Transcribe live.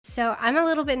So I'm a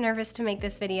little bit nervous to make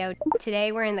this video.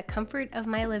 Today we're in the comfort of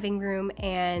my living room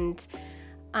and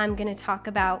I'm gonna talk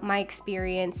about my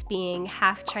experience being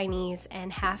half Chinese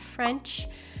and half French,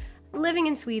 living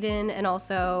in Sweden and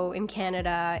also in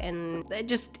Canada and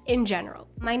just in general.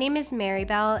 My name is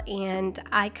Marybelle and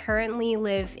I currently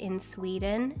live in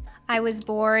Sweden. I was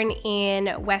born in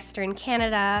Western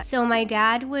Canada. So my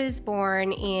dad was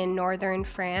born in Northern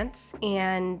France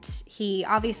and he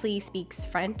obviously speaks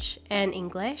French and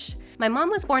English. My mom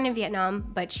was born in Vietnam,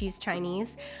 but she's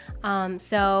Chinese.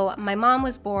 So my mom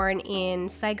was born in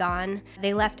Saigon.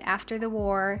 They left after the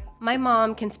war. My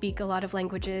mom can speak a lot of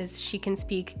languages. She can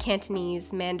speak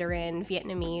Cantonese, Mandarin,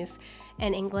 Vietnamese,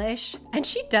 and English. And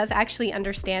she does actually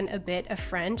understand a bit of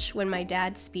French when my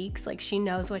dad speaks, like she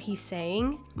knows what he's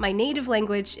saying. My native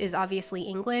language is obviously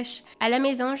English. À la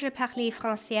maison, je parlais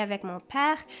français avec mon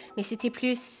père, mais c'était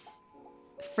plus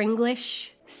Fringlish.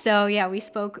 So yeah, we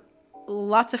spoke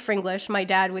lots of Fringlish. My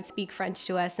dad would speak French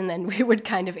to us and then we would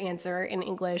kind of answer in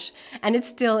English. And it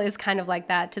still is kind of like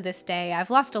that to this day.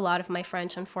 I've lost a lot of my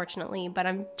French, unfortunately, but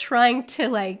I'm trying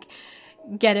to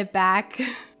get it back.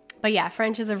 But yeah,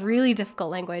 French is a really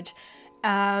difficult language.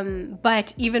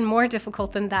 But even more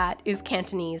difficult than that is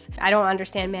Cantonese. I don't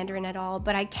understand Mandarin at all,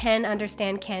 but I can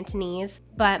understand Cantonese.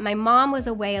 But my mom was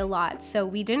away a lot, so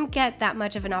we didn't get that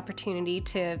much of an opportunity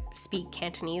to speak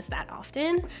Cantonese that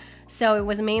often. So it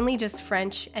was mainly just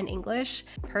French and English.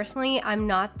 Personally, I'm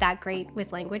not that great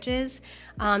with languages.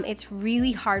 It's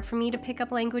really hard for me to pick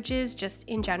up languages just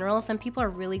in general. Some people are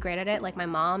really great at it, like my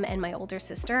mom and my older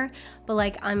sister,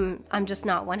 but I'm just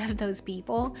not one of those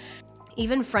people.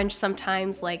 Even French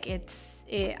sometimes,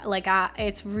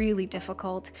 it's really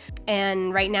difficult.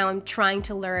 And right now I'm trying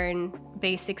to learn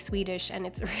basic Swedish and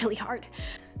it's really hard.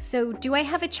 So do I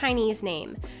have a Chinese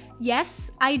name? Yes,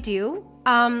 I do.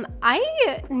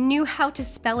 I knew how to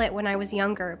spell it when I was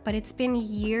younger, but it's been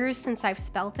years since I've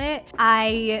spelled it.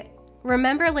 I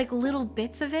remember little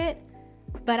bits of it,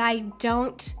 but I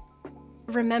don't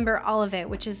remember all of it,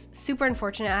 which is super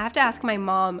unfortunate. I have to ask my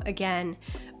mom again,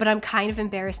 but I'm kind of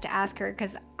embarrassed to ask her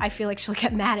because I feel like she'll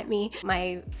get mad at me.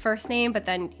 My first name, but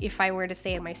then if I were to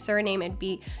say my surname, it'd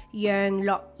be Yang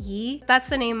Lo Yi. That's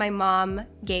the name my mom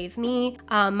gave me.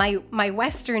 My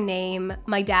Western name,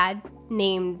 my dad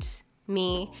named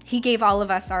me. He gave all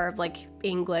of us our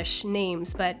English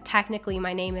names, but technically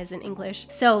my name isn't English.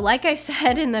 So like I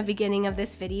said in the beginning of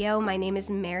this video, my name is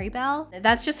Marybelle.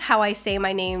 That's just how I say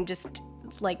my name, just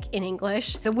in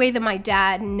English. The way that my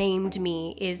dad named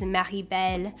me is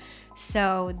Marybelle,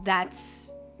 so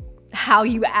that's how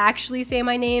you actually say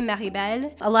my name,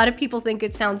 Marybelle. A lot of people think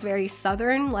it sounds very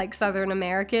Southern, like Southern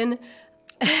American,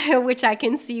 which I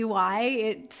can see why.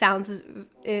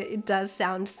 It does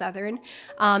sound Southern.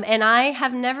 And I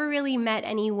have never really met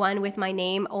anyone with my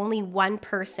name, only one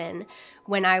person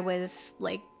when I was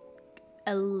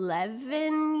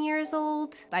 11 years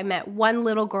old. I met one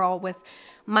little girl with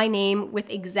my name with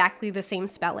exactly the same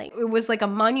spelling. It was a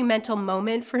monumental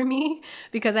moment for me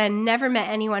because I had never met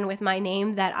anyone with my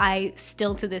name that I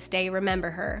still to this day remember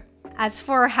her. As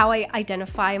for how I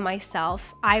identify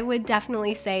myself, I would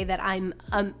definitely say that I'm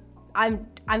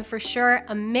for sure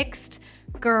a mixed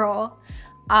girl.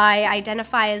 I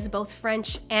identify as both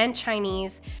French and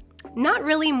Chinese. Not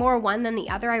really more one than the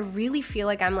other. I really feel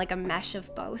like I'm a mesh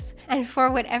of both. And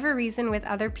for whatever reason with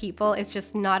other people, it's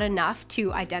just not enough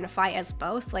to identify as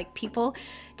both. People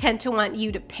tend to want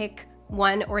you to pick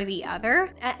one or the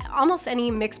other. Almost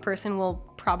any mixed person will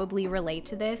probably relate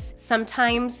to this.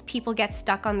 Sometimes people get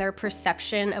stuck on their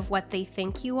perception of what they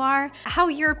think you are. How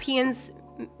Europeans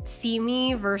see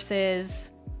me versus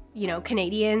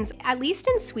Canadians. At least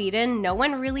in Sweden, no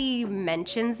one really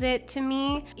mentions it to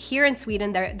me. Here in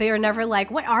Sweden, they are never like,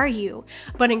 what are you?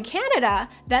 But in Canada,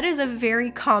 that is a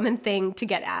very common thing to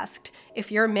get asked.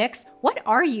 If you're mixed, what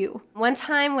are you? One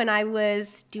time when I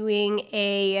was doing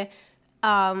a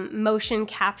motion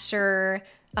capture,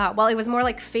 well, it was more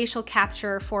like facial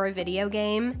capture for a video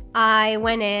game. I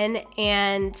went in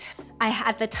and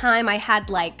at the time I had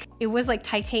it was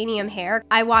titanium hair.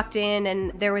 I walked in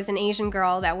and there was an Asian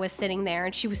girl that was sitting there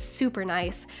and she was super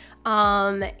nice.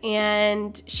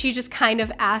 And she just kind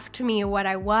of asked me what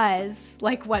I was,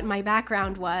 what my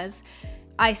background was.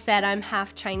 I said I'm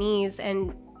half Chinese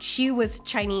and she was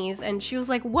Chinese and she was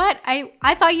like, what?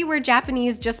 I thought you were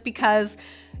Japanese just because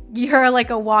you're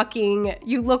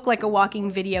you look like a walking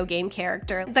video game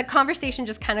character. The conversation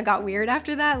just kind of got weird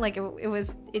after that.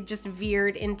 It just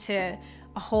veered into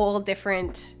a whole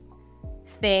different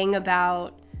thing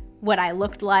about what I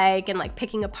looked like and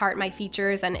picking apart my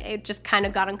features, and it just kind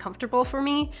of got uncomfortable for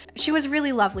me. She was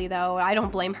really lovely though. I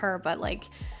don't blame her, but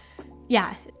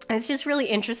yeah. It's just really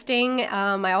interesting.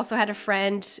 I also had a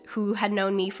friend who had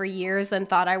known me for years and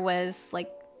thought I was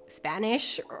like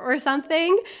Spanish or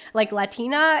something, like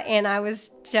Latina, and I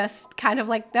was just kind of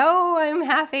like, no, I'm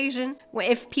half Asian.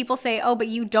 If people say, oh, but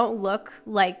you don't look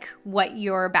like what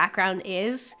your background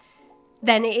is,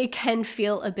 then it can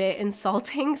feel a bit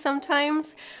insulting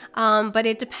sometimes. But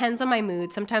it depends on my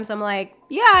mood. Sometimes I'm like,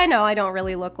 yeah, I know I don't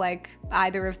really look like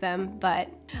either of them, but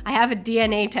I have a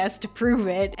DNA test to prove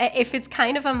it. If it's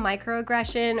kind of a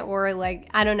microaggression, or like,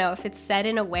 I don't know, if it's said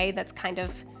in a way that's kind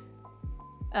of,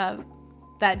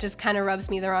 that just kind of rubs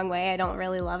me the wrong way, I don't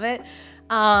really love it.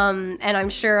 And I'm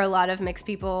sure a lot of mixed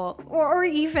people, or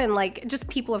even like just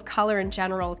people of color in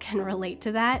general, can relate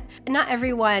to that. Not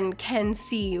everyone can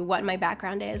see what my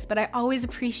background is, but I always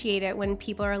appreciate it when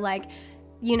people are like,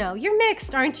 you know, you're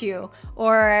mixed, aren't you?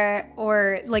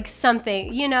 Or like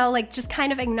something, you know, like just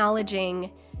kind of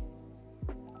acknowledging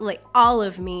like all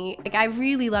of me. Like I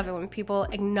really love it when people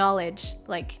acknowledge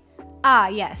like, ah,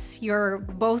 yes, you're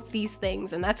both these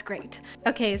things, and that's great.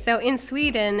 Okay, so in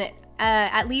Sweden,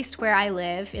 at least where I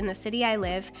live, in the city I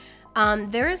live,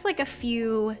 there's like a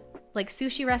few like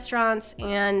sushi restaurants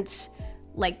and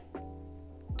like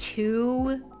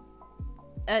 2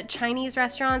 Chinese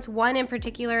restaurants, one in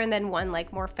particular, and then one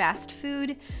like more fast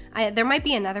food. There might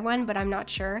be another one, but I'm not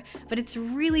sure. But it's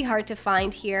really hard to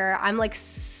find here. I'm like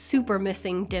super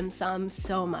missing dim sum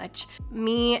so much.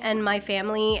 Me and my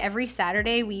family, every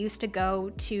Saturday we used to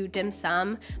go to dim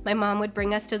sum. My mom would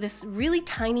bring us to this really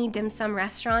tiny dim sum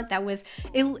restaurant that was,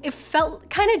 it felt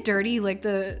kind of dirty, like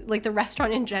the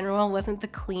restaurant in general wasn't the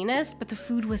cleanest, but the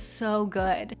food was so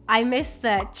good. I miss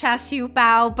the char siu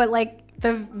bao, but like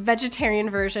the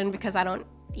vegetarian version, because I don't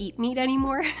eat meat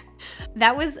anymore.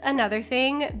 That was another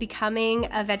thing, becoming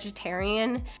a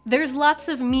vegetarian. There's lots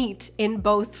of meat in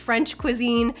both French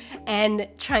cuisine and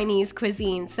Chinese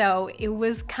cuisine, so it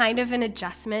was kind of an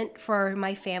adjustment for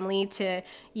my family to,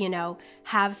 you know,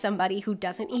 have somebody who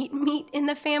doesn't eat meat in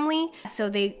the family. So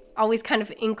they always kind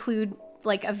of include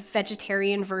like a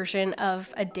vegetarian version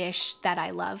of a dish that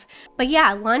I love. But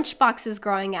yeah, lunch boxes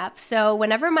growing up. So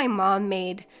whenever my mom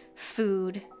made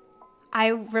food, I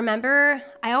remember,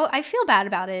 I feel bad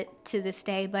about it to this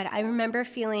day, but I remember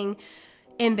feeling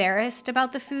embarrassed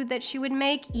about the food that she would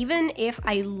make, even if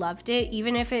I loved it,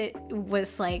 even if it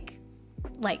was like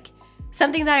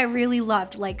something that I really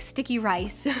loved, like sticky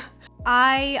rice.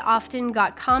 I often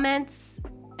got comments,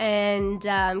 and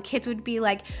kids would be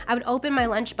like, I would open my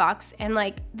lunchbox, and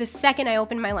like the second I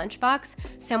opened my lunchbox,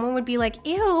 someone would be like,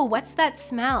 ew, what's that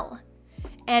smell?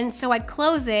 And so I'd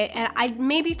close it, and I'd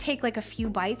maybe take like a few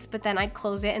bites, but then I'd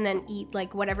close it and then eat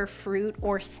like whatever fruit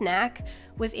or snack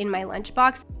was in my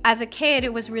lunchbox. As a kid,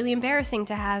 it was really embarrassing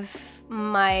to have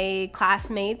my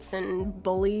classmates and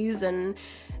bullies and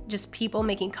just people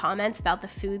making comments about the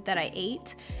food that I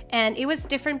ate. And it was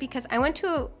different because I went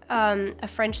to a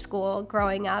French school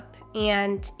growing up,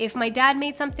 and if my dad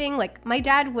made something, like my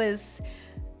dad was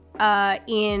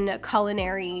in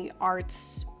culinary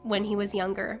arts when he was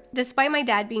younger. Despite my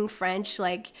dad being French,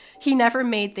 like he never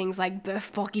made things like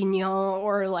bœuf bourguignon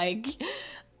or like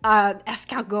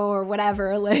escargot or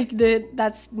whatever. Like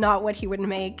that's not what he would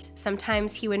make.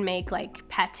 Sometimes he would make like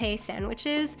pate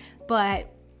sandwiches,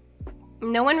 but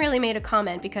no one really made a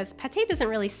comment because pate doesn't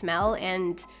really smell,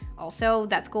 and also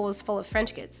that school was full of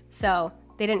French kids, so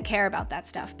they didn't care about that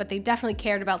stuff. But they definitely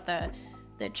cared about the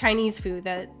Chinese food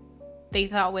that they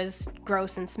thought was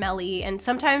gross and smelly. And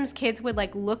sometimes kids would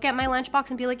like look at my lunchbox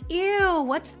and be like, ew,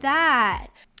 what's that?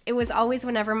 It was always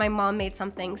whenever my mom made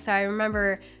something. So I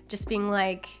remember just being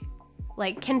like,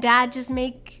 can dad just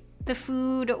make the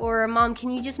food? Or mom, can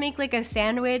you just make like a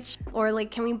sandwich? Or like,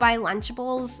 can we buy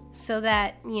Lunchables so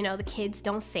that, you know, the kids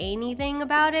don't say anything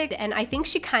about it? And I think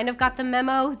she kind of got the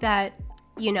memo that,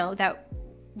 you know, that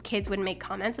kids would make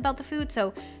comments about the food.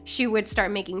 So she would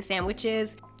start making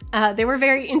sandwiches. They were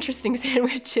very interesting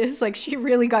sandwiches. Like she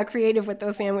really got creative with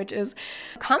those sandwiches.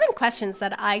 Common questions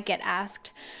that I get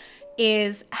asked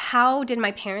is, how did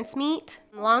my parents meet?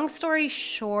 Long story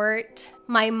short,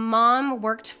 my mom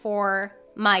worked for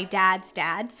my dad's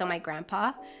dad, so my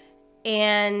grandpa.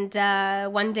 And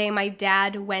one day my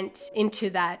dad went into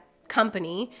that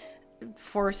company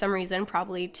for some reason,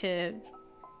 probably to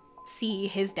see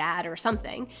his dad or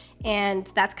something. And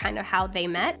that's kind of how they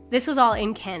met. This was all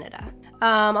in Canada.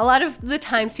 A lot of the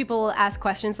times people ask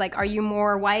questions like, are you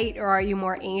more white or are you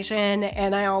more Asian?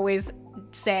 And I always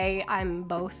say I'm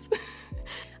both.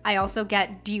 I also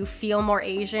get, do you feel more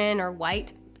Asian or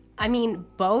white? I mean,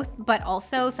 both, but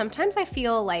also sometimes I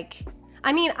feel like,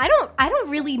 I mean, I don't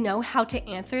really know how to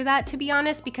answer that, to be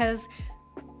honest, because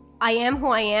I am who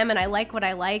I am and I like what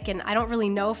I like, and I don't really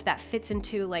know if that fits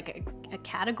into like a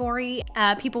category.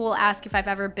 People will ask if I've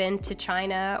ever been to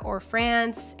China or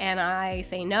France, and I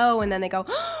say no, and then they go,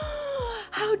 oh,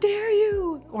 how dare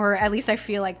you? Or at least I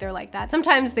feel like they're like that.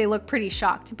 Sometimes they look pretty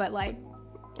shocked, but like,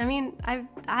 I mean, I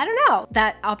don't know.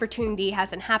 That opportunity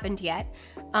hasn't happened yet,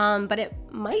 but it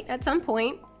might at some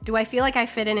point. Do I feel like I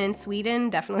fit in Sweden?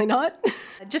 Definitely not.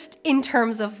 Just in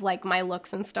terms of like my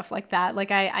looks and stuff like that. Like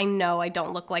I know I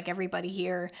don't look like everybody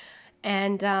here.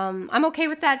 And I'm okay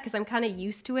with that because I'm kind of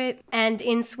used to it. And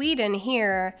in Sweden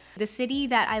here, the city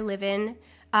that I live in,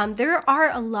 there are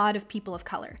a lot of people of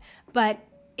color, but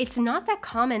it's not that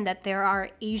common that there are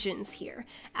Asians here.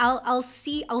 I'll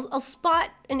spot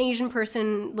an Asian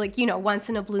person like, you know, once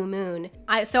in a blue moon.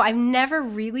 So I've never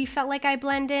really felt like I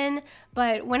blend in,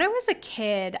 but when I was a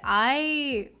kid,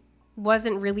 I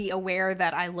wasn't really aware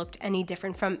that I looked any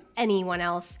different from anyone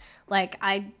else. Like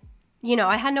I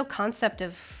had no concept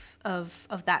of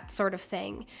that sort of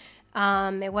thing.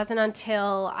 It wasn't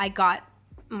until I got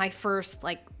my first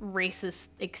like racist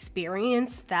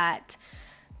experience that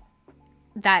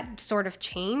sort of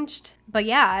changed. But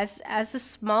yeah, as a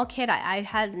small kid, I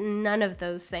had none of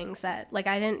those things I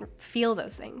didn't feel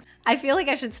those things. I feel like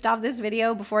I should stop this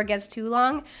video before it gets too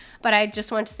long, but I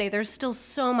just want to say there's still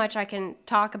so much I can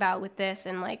talk about with this,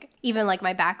 and like even like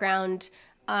my background,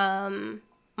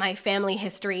 my family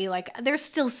history, like there's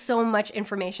still so much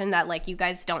information that like you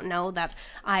guys don't know that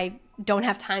I don't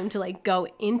have time to like go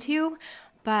into.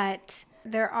 But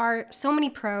there are so many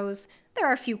pros. There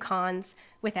are a few cons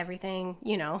with everything,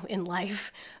 you know, in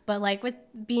life. But like with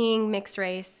being mixed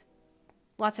race,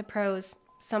 lots of pros,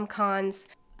 some cons.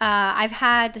 I've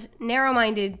had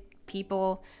narrow-minded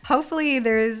people. Hopefully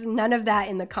there's none of that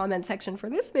in the comment section for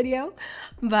this video,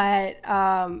 but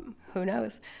who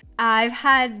knows? I've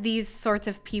had these sorts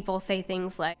of people say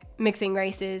things like mixing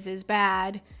races is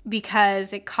bad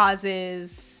because it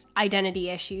causes identity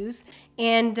issues.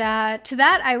 And to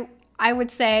that, I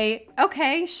would say,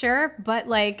 okay, sure, but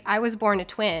like I was born a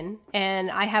twin and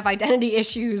I have identity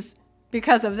issues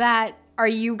because of that. Are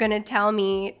you gonna tell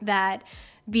me that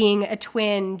being a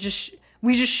twin,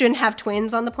 we just shouldn't have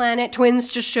twins on the planet? Twins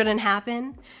just shouldn't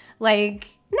happen? Like,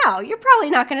 no, you're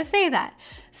probably not gonna say that.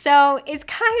 So it's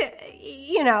kind of,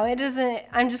 you know, it doesn't,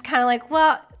 I'm just kind of like,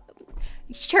 well,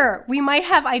 sure, we might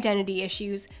have identity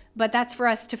issues, but that's for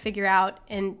us to figure out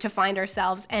and to find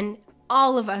ourselves. And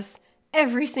all of us,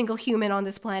 every single human on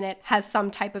this planet has some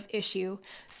type of issue.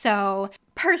 So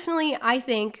personally, I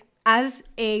think as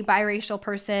a biracial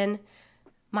person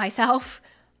myself,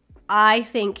 I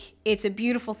think it's a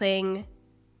beautiful thing.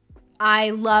 I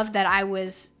love that I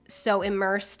was so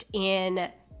immersed in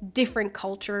different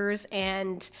cultures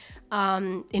and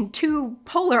in two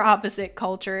polar opposite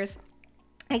cultures.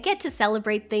 I get to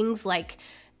celebrate things like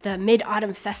the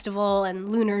Mid-Autumn Festival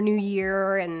and Lunar New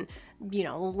Year and, you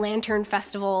know, Lantern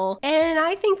Festival. And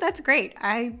I think that's great.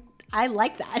 I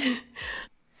like that.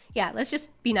 Yeah, let's just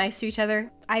be nice to each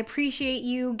other. I appreciate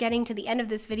you getting to the end of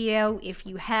this video. If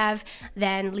you have,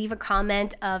 then leave a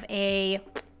comment of a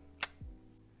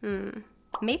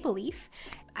maple leaf.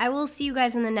 I will see you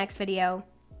guys in the next video.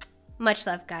 Much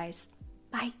love, guys.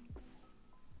 Bye.